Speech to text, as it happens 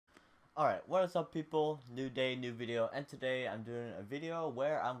Alright, what is up people? New day, new video, and today I'm doing a video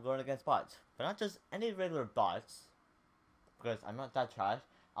where I'm going against bots. But not just any regular bots, because I'm not that trash.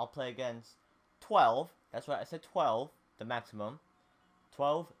 I'll play against 12, that's right, I said 12, the maximum.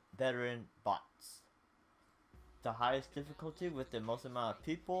 12 veteran bots. The highest difficulty with the most amount of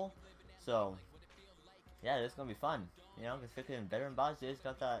people. So, yeah, it's gonna be fun. You know, because freaking veteran bots, they just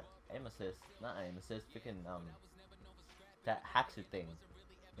got that aim assist. Not aim assist, freaking, that hacker thing.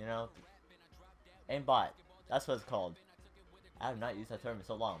 You know, aimbot. That's what it's called. I have not used that term in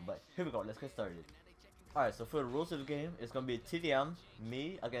so long, but here we go, let's get started. Alright, so for the rules of the game, it's going to be TDM,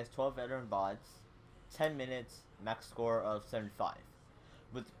 me against 12 veteran bots, 10 minutes, max score of 75.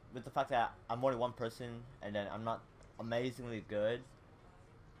 With the fact that I'm only one person, and then I'm not amazingly good,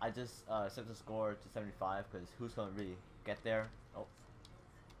 I just set the score to 75, because who's going to really get there? Oh.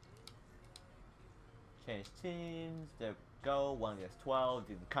 Change teams, there we go, 1 against 12,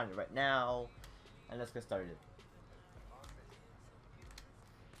 you can count it right now, and let's get started.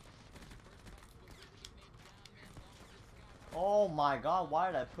 Oh my god, why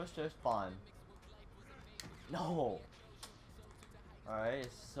did I push their spawn? No! Alright,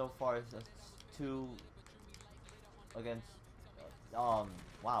 so far it's just 2 against, wow,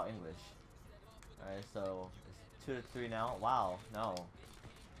 English. Alright, so it's 2 to 3 now. Wow, no.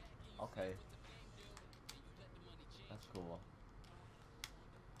 Okay. That's cool.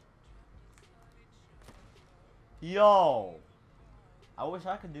 Yo! I wish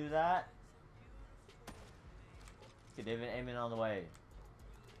I could do that. Okay, they've been aiming on the way.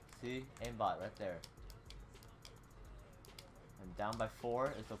 See? Aimbot right there. I'm down by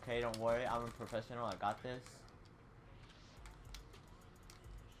 4. It's okay, don't worry. I'm a professional. I got this.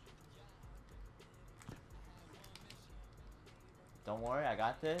 Don't worry, I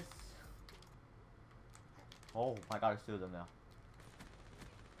got this. Oh my god, there's 2 of them now.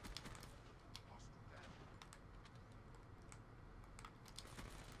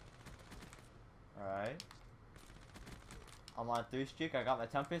 Alright. I'm on 3 streak. I got my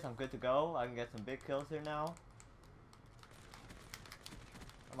Tempest. I'm good to go. I can get some big kills here now.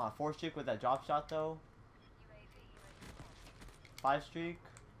 I'm on 4 streak with that drop shot though. 5 streak.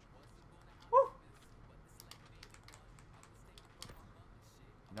 Woo!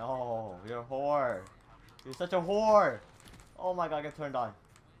 No, you're a whore. You're such a whore. Oh my god, I get turned on.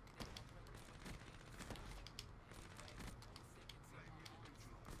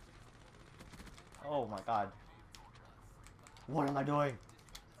 Oh my god. What am I doing?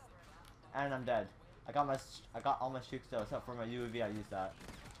 And I'm dead. I got all my streaks though, except for my UAV. I used that.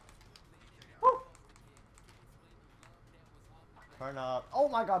 Woo! Turn up. Oh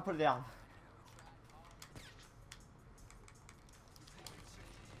my god, put it down.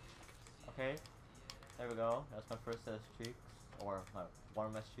 Okay. There we go. That's my first set of streaks. Or one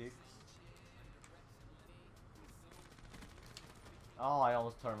of my streaks. Oh, I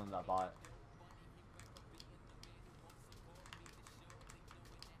almost turned on that bot.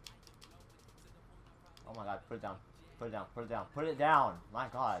 Oh my god, put it down. Put it down, put it down, put it down! My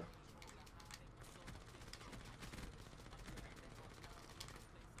god.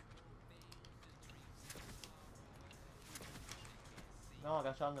 No, I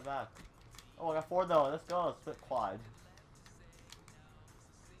got shot in the back. Oh, I got 4 though. Let's go. Split quad.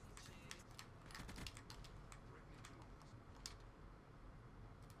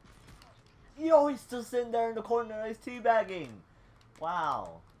 Yo, he's still sitting there in the corner. He's teabagging.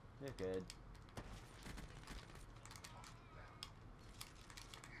 Wow. You're good.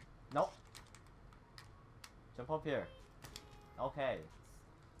 Nope. Jump up here. Okay.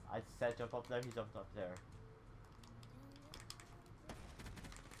 I said jump up there. He jumped up there.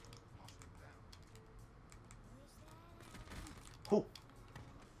 Whew.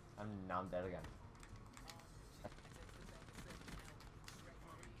 Now I'm dead again.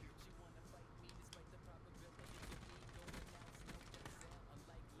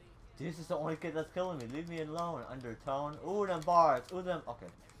 This is the only kid that's killing me. Leave me alone. Undertone. Ooh, them bars. Ooh, them. Okay.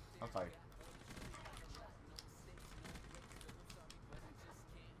 I'm sorry.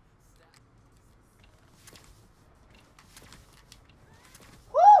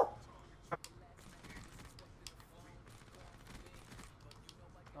 Woo!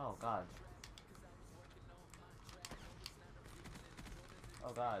 Oh, God.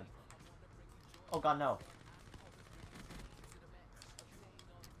 Oh, God. Oh, God, no.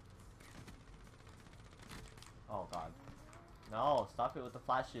 Oh, God. No, stop it with the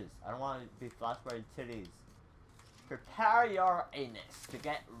flashes. I don't want to be flashed by your titties. Prepare your anus to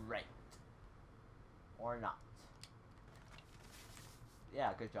get raped. Or not.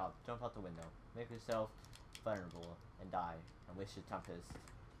 Yeah, good job. Jump out the window. Make yourself vulnerable and die. And waste your Tempest.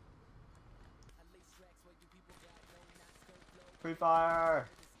 Free fire!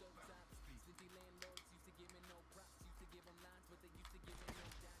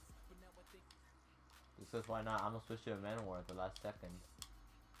 This is why not. I'm gonna switch to a man war at the last second.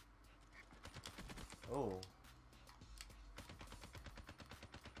 Oh.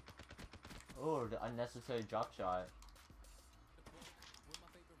 Oh, the unnecessary drop shot.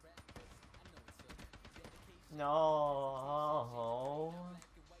 No.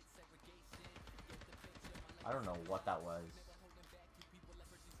 I don't know what that was.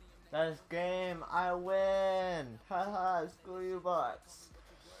 That is game. I win. Haha, screw you bots.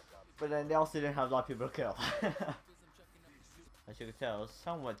 But then they also didn't have a lot of people to kill. As you can tell, it's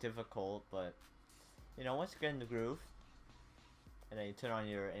somewhat difficult, but you know, once you get in the groove, and then you turn on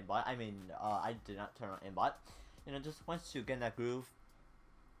your aimbot. I mean, I did not turn on aimbot. You know, just once you get in that groove,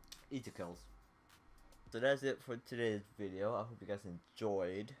 easy kills. So that's it for today's video. I hope you guys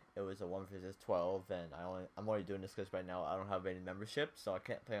enjoyed. It was a 1 vs 12, and I'm only doing this because right now I don't have any membership, so I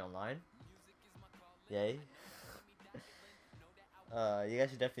can't play online. Yay. You guys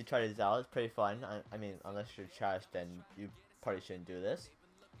should definitely try this out. It's pretty fun. I mean, unless you're trash, then you probably shouldn't do this.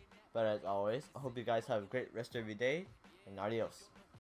 But as always, I hope you guys have a great rest of your day, and adios.